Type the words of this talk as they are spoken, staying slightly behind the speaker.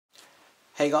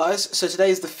Hey guys, so today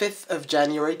is the 5th of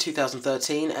January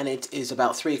 2013 and it is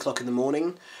about 3 o'clock in the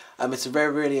morning. It's a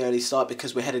really early start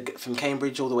because we're headed from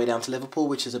Cambridge all the way down to Liverpool,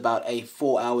 which is about a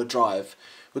 4-hour drive.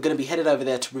 We're going to be headed over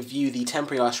there to review the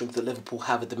temporary ice rink that Liverpool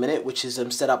have at the minute, which is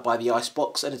set up by the Ice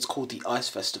Box, and it's called the Ice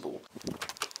Festival.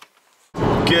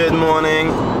 Good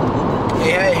morning.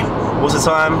 Hey. What's the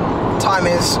time? Time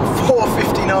is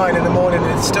 4:59 in the morning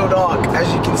and it's still dark,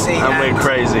 as you can see. And we're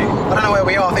crazy. I don't know where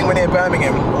we are. I think we're near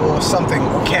Birmingham or something,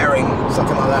 or Caring,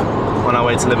 something like that. On our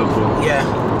way to Liverpool. Yeah.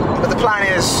 But the plan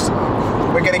is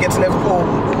we're going to get to Liverpool,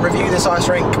 review this ice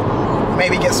rink,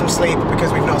 maybe get some sleep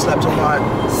because we've not slept all night,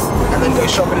 and then go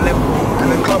shopping in Liverpool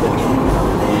and then clubbing.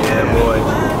 Yeah, boy.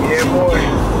 Yeah, boy.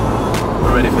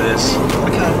 We're ready for this.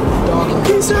 Okay. Dark.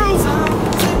 Peace out.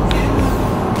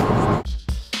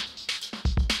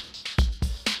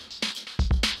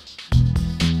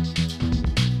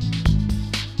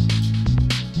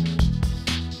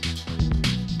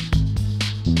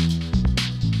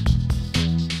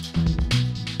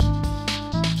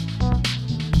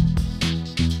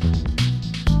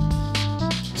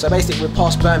 So basically we're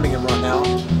past Birmingham right now,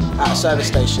 at a service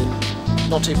station,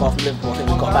 not too far from Liverpool. I think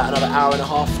we've got about another hour and a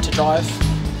half to drive.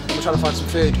 And we're trying to find some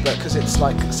food, but because it's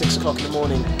like 6 o'clock in the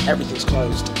morning, everything's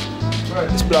closed.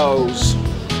 This blows.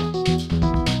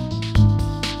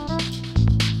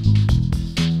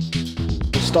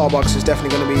 Starbucks is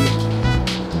definitely going to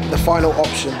be the final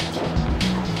option.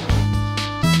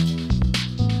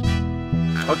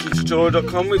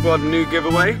 Hockeytutorial.com, we've got a new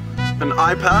giveaway. An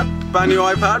iPad, brand new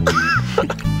iPad.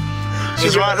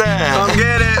 She's right there. Come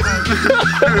get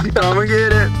it. Come and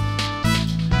get it.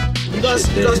 You guys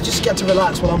just get to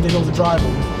relax while I'm doing all the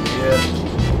driving.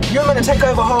 Yeah. You're meant to take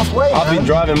over halfway. I've been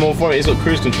driving more for it. He's got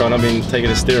cruise control and I've been taking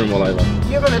the steering wheel over.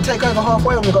 You're meant to take over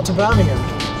halfway when we got to Birmingham.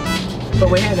 But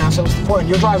we're here now, so what's the point?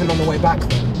 You're driving on the way back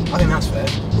then. I think that's fair.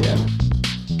 Yeah.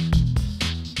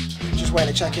 Just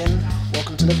waiting to check in.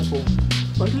 Welcome to Liverpool.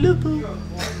 Liverpool.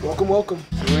 Welcome, welcome.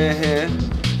 We're here,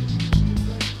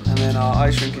 and then our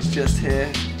ice rink is just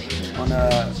here on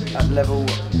at level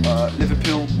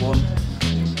Liverpool One.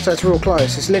 So it's real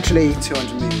close. It's literally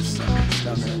 200 metres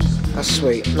down there. That's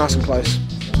sweet, nice and close.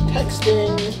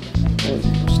 Texting.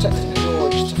 Just texting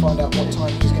George to find out what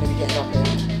time he's going to be getting up here.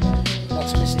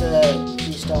 That's Mr.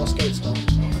 G-Star Skate Star.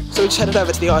 So we just headed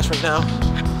over to the ice rink now.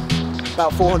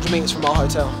 About 400 metres from our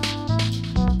hotel.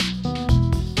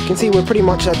 You can see we're pretty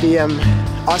much at the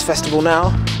ice festival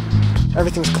now.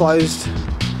 Everything's closed.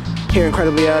 Here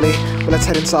incredibly early, but let's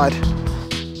head inside. So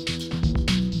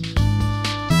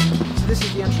this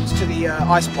is the entrance to the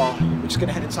ice bar. We're just going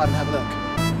to head inside and have a look.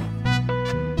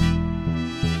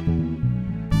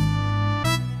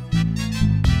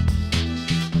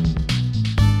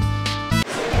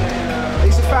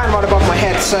 There's a fan right above my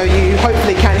head, so you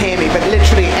hopefully can hear me, but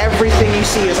literally everything you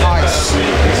see is ice.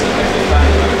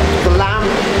 The lamp,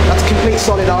 that's complete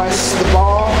solid ice. The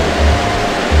bar,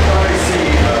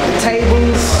 the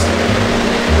tables,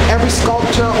 every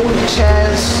sculpture, all of the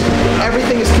chairs,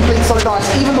 everything is complete solid ice.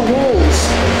 Even the walls,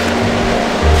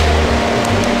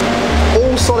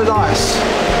 all solid ice.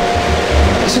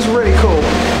 This is really cool.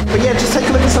 But yeah, just take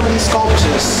a look at some of these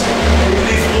sculptures.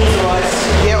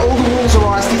 Yeah, all the walls are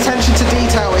ice. The attention to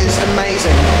detail is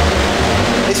amazing.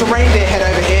 It's a reindeer head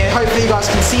over here. Hopefully you guys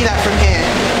can see that from here.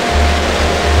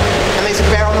 And there's a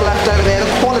bear on the left over there.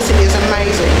 The quality is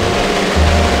amazing.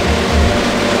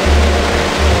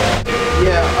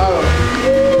 Yeah, oh.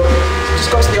 Just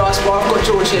got to the ice bar. I've got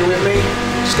George here with me.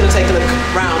 Just going to take a look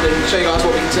round and show you guys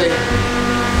what we can see.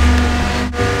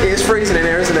 It is freezing in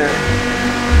here, isn't it?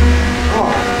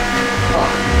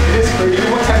 It is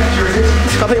freezing. What temperature is it?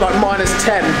 I think like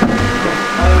 -10.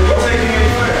 You're taking any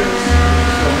photos?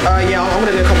 Yeah, I'm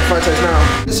going to do a couple of photos now.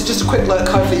 This is just a quick look.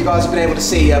 Hopefully you guys have been able to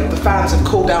see. The fans have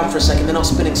cooled down for a second. They're not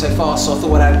spinning so fast, so I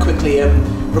thought I'd quickly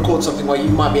record something where you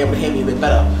might be able to hear me a bit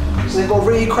better. So they've got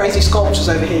really crazy sculptures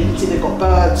over here. You can see they've got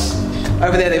birds.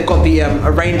 Over there they've got the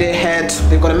a reindeer head.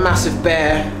 They've got a massive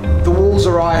bear. The walls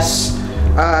are ice.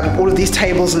 All of these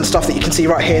tables and stuff that you can see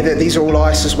right here, these are all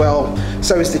ice as well.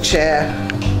 So is the chair.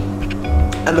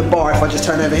 And the bar, if I just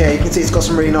turn over here, you can see it's got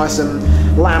some really nice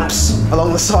lamps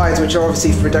along the sides, which are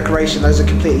obviously for decoration. Those are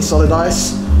completely solid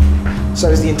ice. So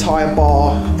is the entire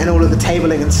bar and all of the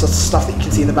tabling and stuff that you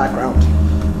can see in the background.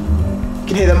 You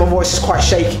can hear that my voice is quite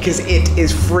shaky because it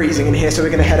is freezing in here, so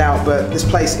we're going to head out, but this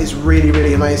place is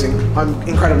really amazing. I'm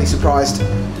incredibly surprised.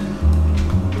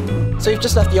 So we've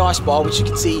just left the ice bar, which you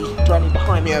can see directly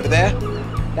behind me over there.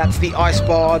 That's the ice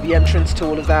bar, the entrance to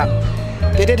all of that.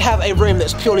 They did have a room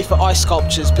that's purely for ice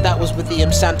sculptures, but that was with the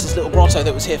Santa's little grotto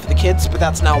that was here for the kids, but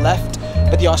that's now left.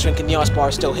 but the ice rink and the ice bar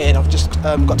is still here, and I've just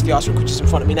got to the ice rink, which is in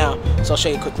front of me now, so I'll show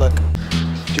you a quick look.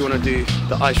 Do you want to do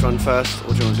the ice run first,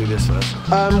 or do you want to do this first?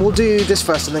 We'll do this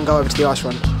first and then go over to the ice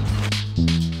run.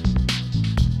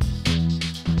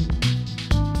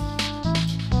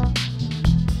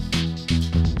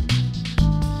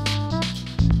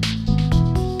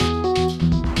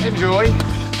 Enjoy.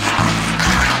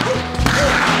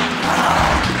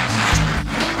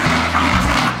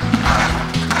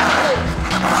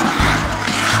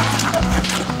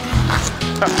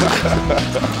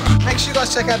 Make sure you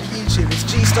guys check out the YouTube, it's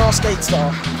G-Star Skate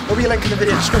Star. There'll be a link in the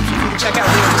video description for you to check out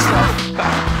the other stuff.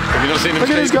 Have you not seen him? Look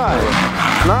at this guy.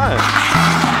 No.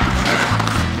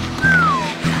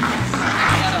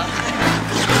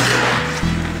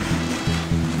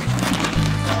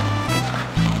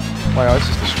 My ice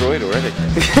is destroyed already.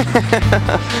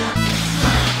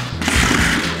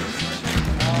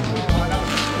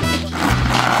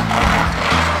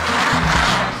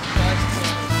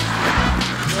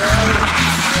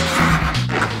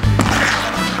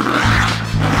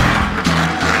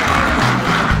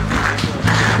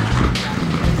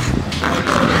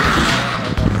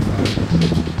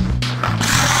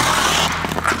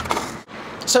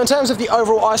 So in terms of the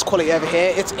overall ice quality over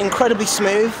here, it's incredibly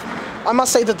smooth. I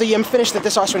must say that the finish that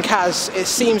this ice rink has, it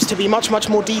seems to be much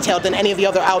more detailed than any of the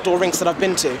other outdoor rinks that I've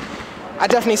been to. I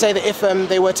definitely say that if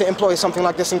they were to employ something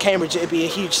like this in Cambridge, it'd be a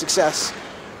huge success.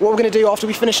 What we're going to do after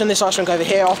we finish on this ice rink over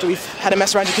here, after we've had a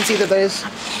mess around, you can see that there's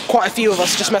quite a few of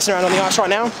us just messing around on the ice right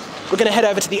now. We're going to head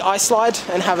over to the ice slide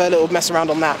and have a little mess around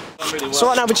on that. So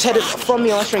right now we're just headed from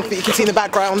the ice rink that you can see in the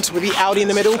background with the Audi in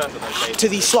the middle to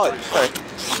the slope.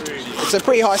 It's a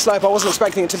pretty high slope. I wasn't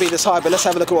expecting it to be this high, but let's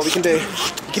have a look at what we can do.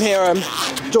 You can hear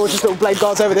George's little blade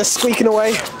guards over there squeaking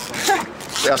away.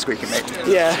 They are squeaking, mate.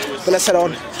 Yeah, but let's head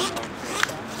on.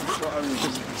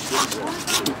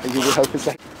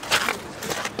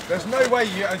 There's no way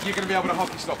you're going to be able to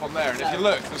hockey stop on there, and if you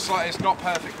look, it's not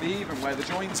perfectly even where the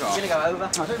joints are.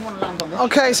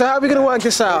 Okay, so how are we going to work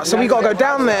this out? So we got to go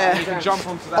down there, Jump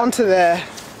onto that. onto there.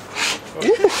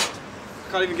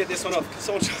 Can't even get this one off. Can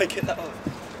someone try to get that off?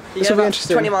 This will be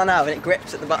interesting. 20 mile an hour and it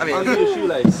grips at the bottom. I'll give you a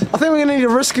shoelace. I think we're going to need a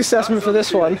risk assessment for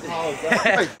this one.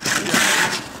 Yeah.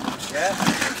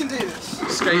 We can do this.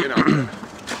 Skating up. You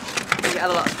get a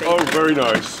lot of speed. Oh, very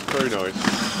nice, very nice.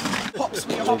 Pops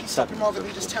me a hockey stopping rather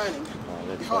than just turning.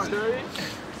 Behind.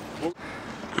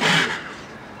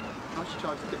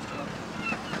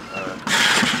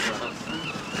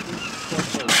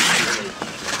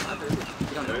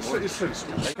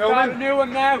 Go on, new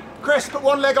one now. Chris, put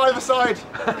one leg either side.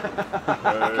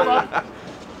 Come on.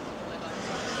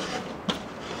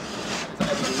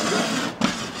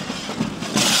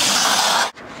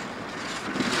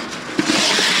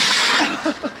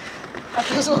 That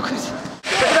feels awkward.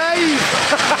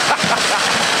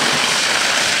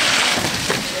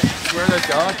 Where are those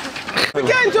guys?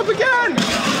 Again, jump again!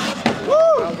 Woo!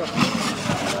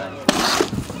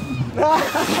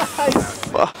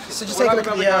 So just take a look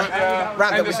at the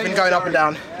ramp that we've been going up and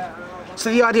down.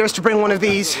 So the idea is to bring one of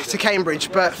these to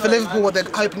Cambridge, but for Liverpool what they're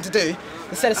hoping to do,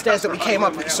 the set of stairs that we came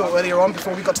up that you saw earlier on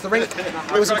before we got to the rink,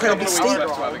 it was incredibly steep.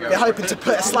 They're hoping to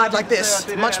put a slide like this,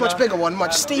 much bigger one,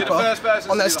 much steeper,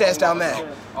 on those stairs down there.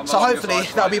 So hopefully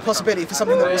that'll be a possibility for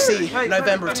something that we'll see in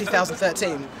November of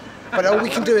 2013. But all we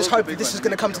can do is hope that this is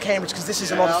going to come to Cambridge because this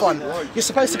is a lot of fun. You're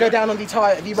supposed to go down on the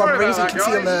rubber rings that you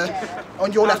can see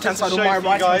on your left hand side or my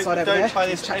right hand side over there.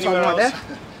 This chap's on right there.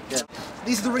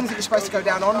 These are the rings that you're supposed to go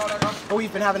down on. But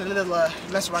we've been having a little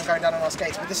mess around going down on our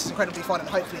skates, but this is incredibly fun and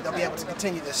hopefully they'll be able to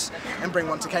continue this and bring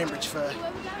one to Cambridge for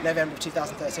November of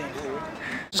 2013.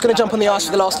 Just going to jump on the ice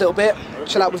for the last little bit,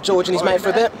 chill out with George and his mate for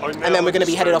a bit, and then we're going to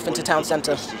be headed off into town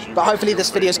centre. But hopefully this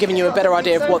video is giving you a better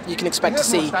idea of what you can expect to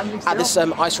see at this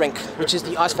ice rink, which is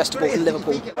the Ice Festival in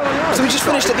Liverpool. So we just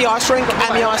finished at the ice rink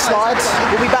and the ice slides.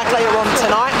 We'll be back later on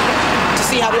tonight to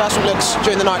see how the ice rink looks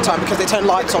during the night time because they turn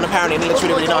lights on apparently and it looks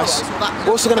really nice.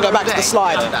 We're also going to go back to the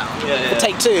slide for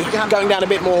take two, going down a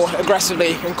bit more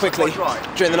aggressively and quickly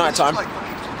during the night time.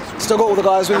 Still got all the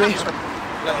guys with me.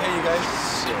 Here you go.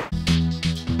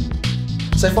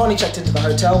 So finally checked into the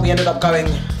hotel. We ended up going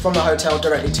from the hotel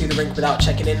directly to the rink without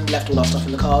checking in. We left all our stuff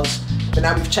in the cars. But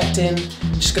now we've checked in,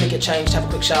 just going to get changed, have a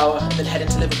quick shower, and then head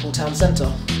into Liverpool town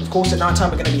centre. Of course, at night time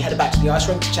we're going to be headed back to the ice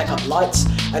rink to check out the lights,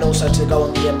 and also to go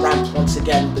on the ramp once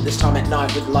again, but this time at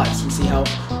night with the lights and see how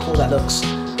cool that looks.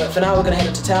 But for now we're going to head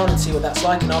into town and see what that's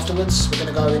like, and afterwards we're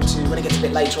going to go into, when it gets a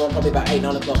bit later on, probably about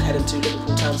 8-9 o'clock, head into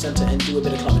Liverpool town centre and do a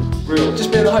bit of clubbing.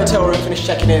 Just been in the hotel room, finished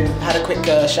checking in, had a quick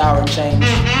shower and change.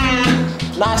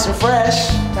 Nice and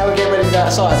fresh. Now we're getting ready to go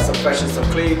outside. Some fresh and some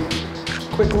clean.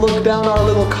 Quick look down our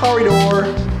little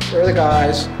corridor. Where are the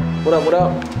guys? What up, what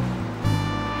up?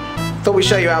 Thought we'd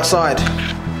show you outside.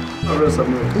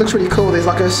 It looks really cool. There's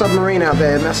like a submarine out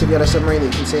there, a massive yellow submarine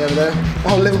that you can see over there.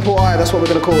 Oh, Liverpool Eye, that's what we're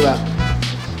going to call that.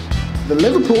 The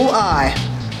Liverpool Eye.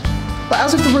 But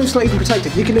as if the roof's not even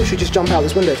protected, you can literally just jump out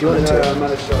this window if you wanted to.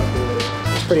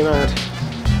 It's pretty mad.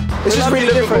 It's just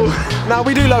really different. No,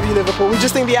 we do love you, Liverpool. We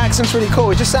just think the accent's really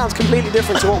cool. It just sounds completely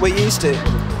different to what we're used to.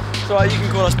 So you can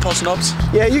call us posh snobs.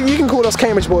 Yeah, you can call us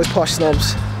Cambridge boys posh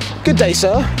snobs. Good day,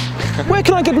 sir. Where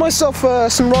can I get myself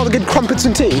some rather good crumpets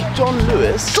and tea? John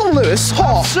Lewis. John Lewis?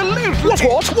 Oh, Absolutely. What?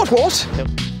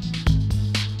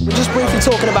 We're just briefly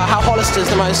talking about how Hollister's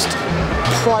the most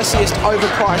priciest,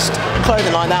 overpriced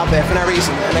clothing line out there for no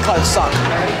reason, and their clothes suck.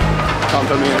 Can't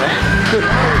put me in there.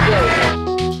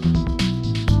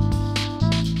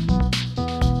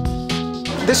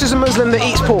 This is a Muslim that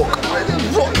eats pork.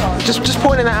 Just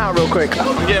pointing that out real quick.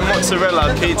 I'm getting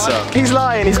mozzarella pizza. He's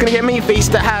lying. He's gonna get meat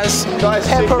feast that has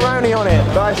pepperoni on it.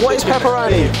 What is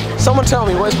pepperoni? Someone tell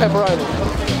me, what is pepperoni?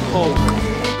 Pork.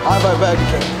 I vote Burger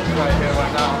King. Right here,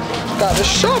 right now. Got the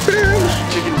shopping.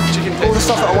 Chicken. All the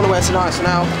stuff that I want to wear tonight. So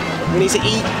now we need to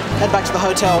eat, head back to the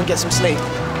hotel, and get some sleep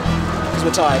because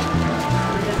we're tired.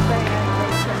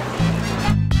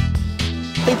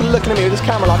 People are looking at me with this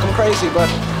camera like I'm crazy, but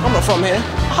I'm not from here.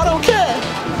 I don't care.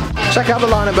 Check out the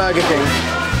line at Burger King.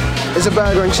 Is a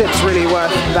burger and chips really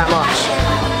worth that much?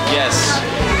 Yes.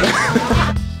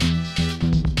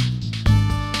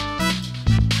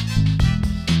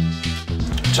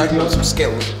 Checking out some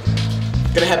skills.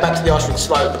 Gonna head back to the ice rink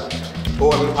slope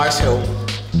or ice hill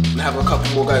and have a couple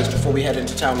more goes before we head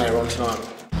into town later on tonight.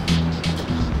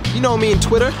 You know me and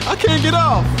Twitter. I can't get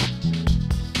off.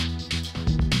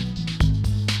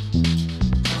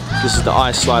 This is the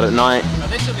ice slide at night.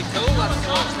 This will be cool, watch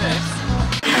this.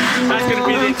 That's going to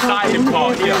be the exciting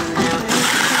part here.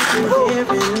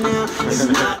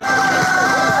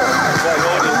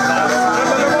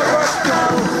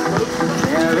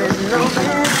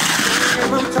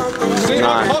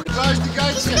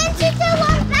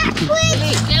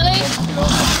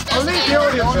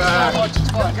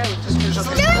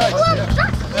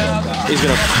 He's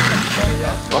gonna.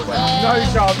 No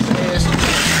chance.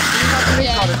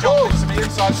 Kind of jumping to me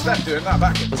inside step doing that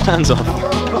back. His hands off.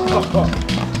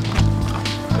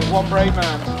 There's one brave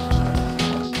man.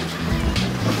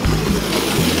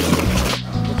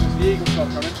 This is the eagle shot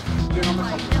coming. Doing on the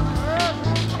top.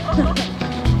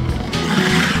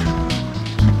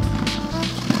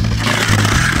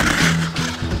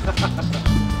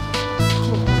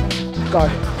 Go.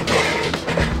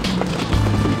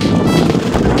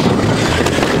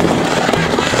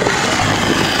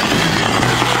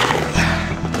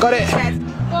 Got it.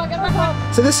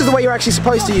 So this is the way you're actually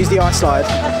supposed to use the ice slide.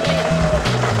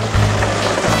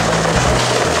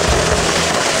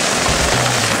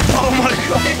 Oh my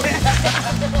god!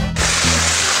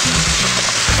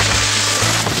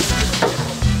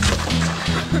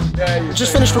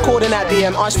 Just finished recording at the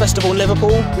Ice Festival in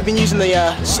Liverpool. We've been using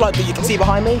the slope that you can see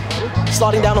behind me,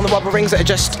 sliding down on the rubber rings that are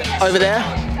just over there,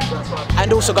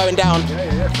 and also going down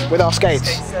with our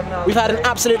skates. We've had an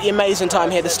absolutely amazing time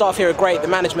here. The staff here are great, the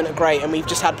management are great, and we've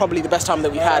just had probably the best time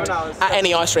that we've had at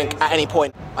any ice rink at any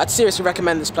point. I'd seriously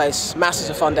recommend this place. Masses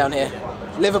of fun down here.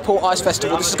 Liverpool Ice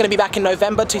Festival. This is going to be back in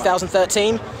November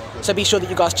 2013, so be sure that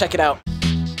you guys check it out.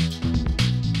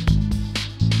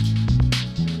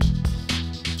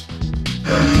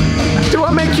 Do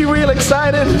I make you real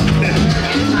excited?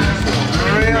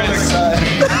 Real excited.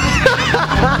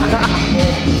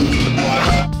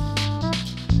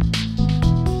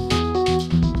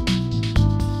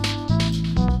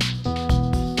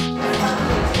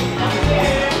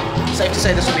 Safe to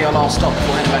say this will be our last stop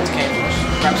before heading back to Cambridge.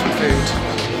 Grab some food,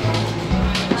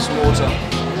 some water.